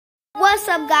What's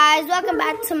up, guys? Welcome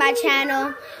back to my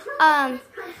channel.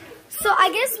 So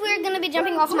I guess we're gonna be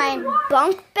jumping off my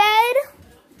bunk bed.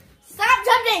 Stop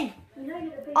jumping!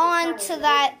 Onto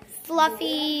that fluffy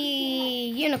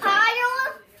unicorn.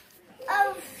 Pile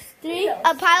of three?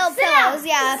 A pile of pillows.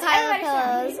 Yeah, a pile of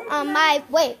pillows.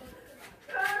 Wait.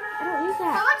 I don't use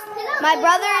that. My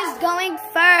brother is going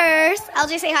first. I'll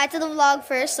just say hi to the vlog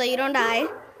first so you don't die.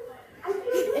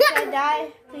 If I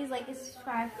die, please like and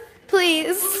subscribe.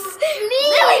 Please.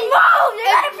 Lily, move!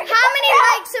 How many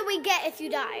likes should we get if you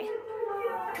die?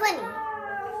 20.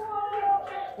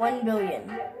 1 billion.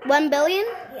 1 billion?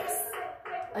 Yes.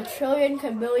 A trillion,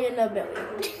 a billion, a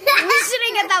billion. We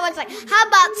shouldn't get that much like. How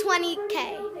about 20K?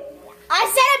 I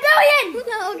said a billion!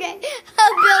 No, okay. A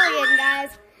billion,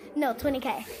 guys. No, 20K.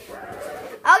 Okay,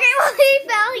 well, he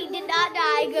fell. He did not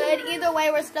die. Good. Either way,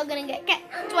 we're still going to get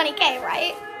 20K,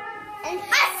 right? And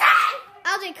I said!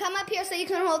 Algie, come up here so you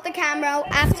can hold the camera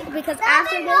because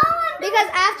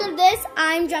after this,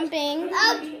 I'm jumping.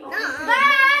 Bye!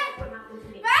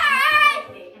 Bye!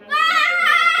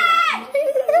 Bye!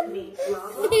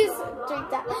 Please drink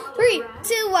that. 3,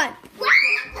 2, 1.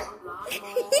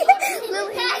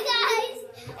 Lily. Hi, guys.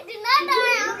 I did not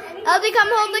die. Algie, come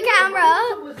hold the camera.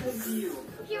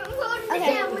 You're holding the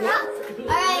camera.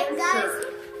 Alright, guys.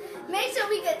 Make sure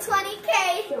we get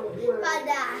 20K by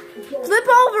that. Flip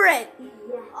over it.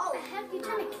 Oh, have you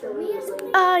trying to kill me or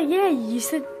something? Yeah, you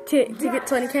said to get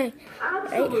 20K.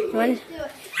 Right? One.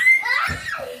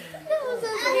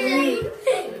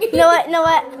 You know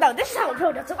what? No, this is how a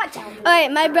pro does it. Watch out.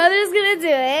 Alright, my brother's gonna do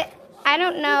it. I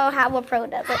don't know how a pro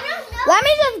does it. Let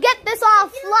me just get this all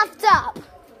fluffed up.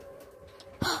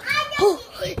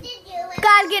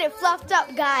 Gotta get it fluffed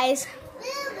up, guys.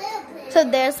 So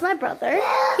there's my brother.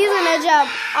 He's gonna jump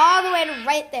all the way to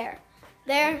right there.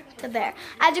 There to there.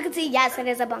 As you can see, yes, it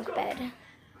is a bunk bed.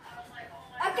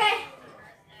 Okay.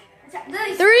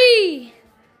 3,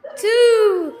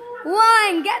 2,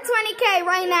 1. Get 20K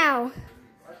right now.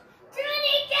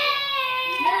 20K!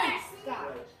 Yes.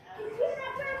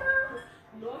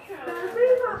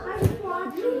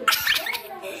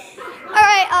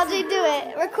 Alright, Algie, do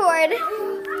it. Record.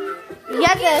 You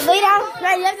have to lay down.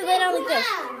 Right, you have to lay down like this.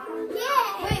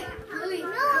 Yeah. Wait, Lily. No,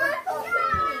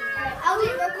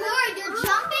 Algie, record. You're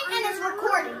jumping and it's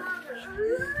recording.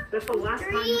 That's the last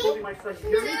time you told me my son. 2,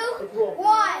 1.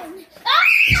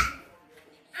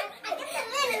 I get to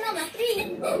land on my feet.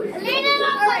 Land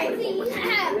on my feet.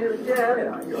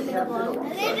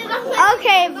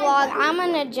 Okay, vlog. I'm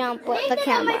gonna jump with the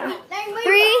camera.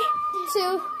 3,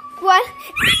 2, 1.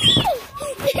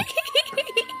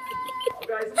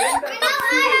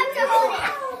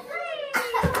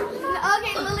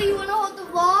 Okay, Lily, you wanna hold the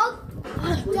vlog?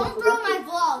 Don't throw my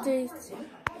vlog.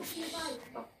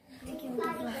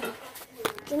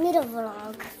 Give me the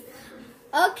vlog.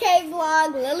 Okay,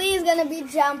 vlog. Lily's gonna be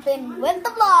jumping with the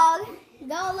vlog.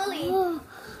 Go, Lily.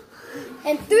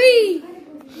 And 3,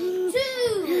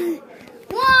 2,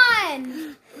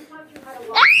 1.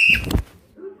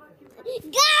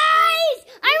 Guys,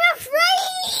 I'm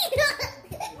afraid.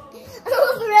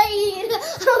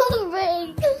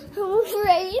 I'm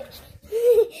afraid.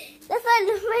 That's why I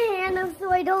lift my hand up so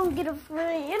I don't get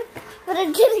afraid. But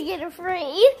I'm gonna get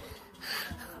afraid.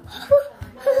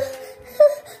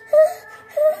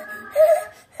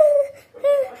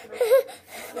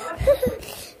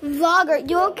 Vlogger,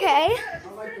 you okay?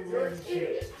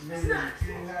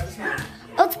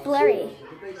 Oh, it's blurry.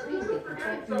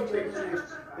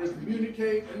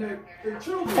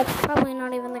 That's probably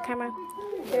not even the camera.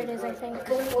 Here it is, I think.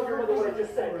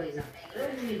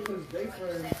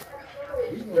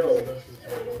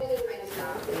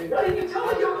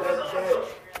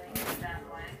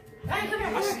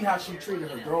 I see how she treated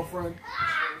her girlfriend.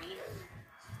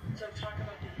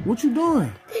 What you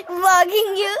doing?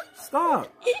 Vlogging you. Stop.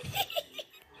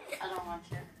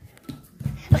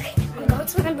 Okay, I'm going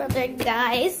to my brother,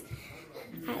 guys.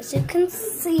 As you can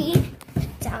see,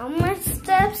 down my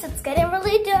steps, it's getting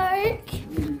really dark.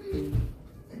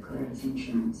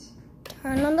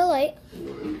 Turn on the light.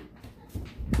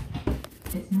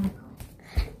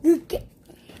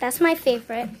 That's my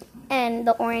favorite, and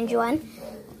the orange one.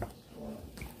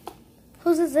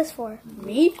 Whose is this for?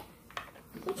 Me?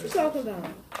 What you talking about?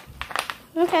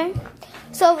 Okay.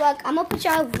 So look, I'm gonna put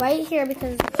y'all right here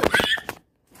because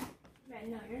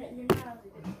No, you're not.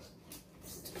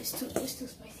 It's too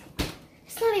spicy.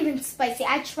 it's not even spicy.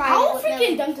 I tried. I'll it with freaking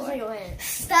Lily dunk this before. on your head.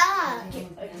 Stop.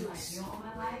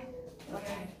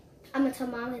 Okay. I'm gonna tell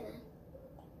mommy then.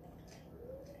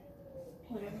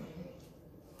 Whatever.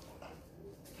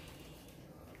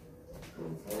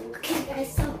 Okay,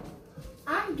 guys. So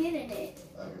I'm getting it,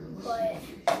 but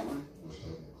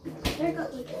I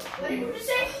got like What did you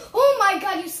say? Oh my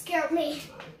god, you scared me.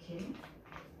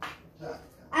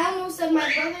 I almost said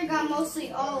my brother got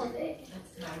mostly all of it.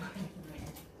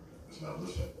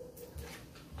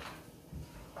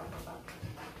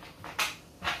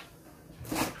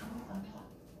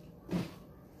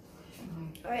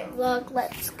 Alright, look,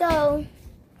 let's go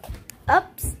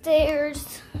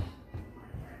upstairs.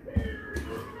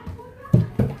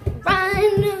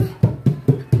 Run!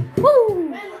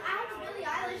 Woo!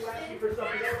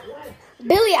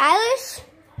 Billie Eilish?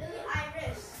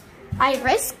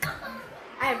 Iris?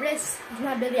 Iris. It's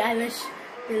not Billie Eilish.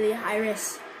 Billie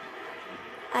Iris.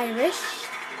 Irish?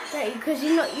 Right, because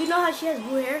you know how she has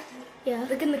blue hair? Yeah.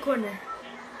 Look in the corner.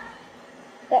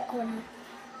 That corner.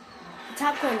 The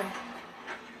top corner.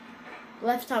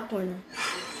 Left top corner.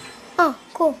 Oh,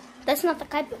 cool. That's not the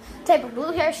type of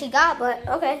blue hair she got, but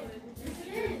okay.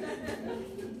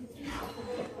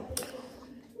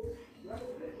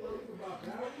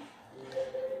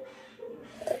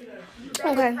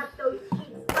 Okay.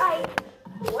 Right.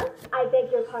 What? I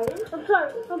beg your pardon? I'm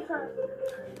sorry.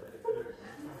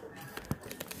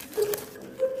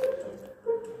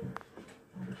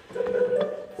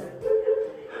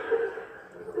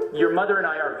 Your mother and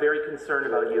I are very concerned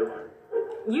about you.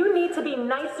 You need to be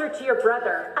nicer to your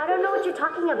brother. I don't know what you're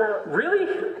talking about. Really?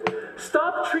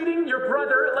 Stop treating your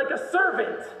brother like a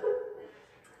servant.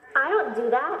 I don't do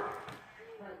that.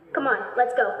 Come on,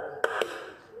 let's go.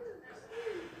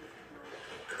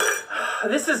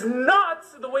 This is not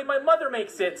the way my mother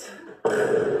makes it. Dad,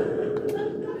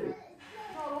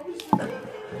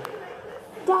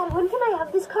 when can I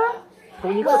have this car?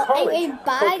 When you Well, for college. anyway,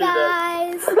 bye Hopefully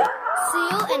guys. See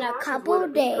you in a couple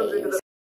days.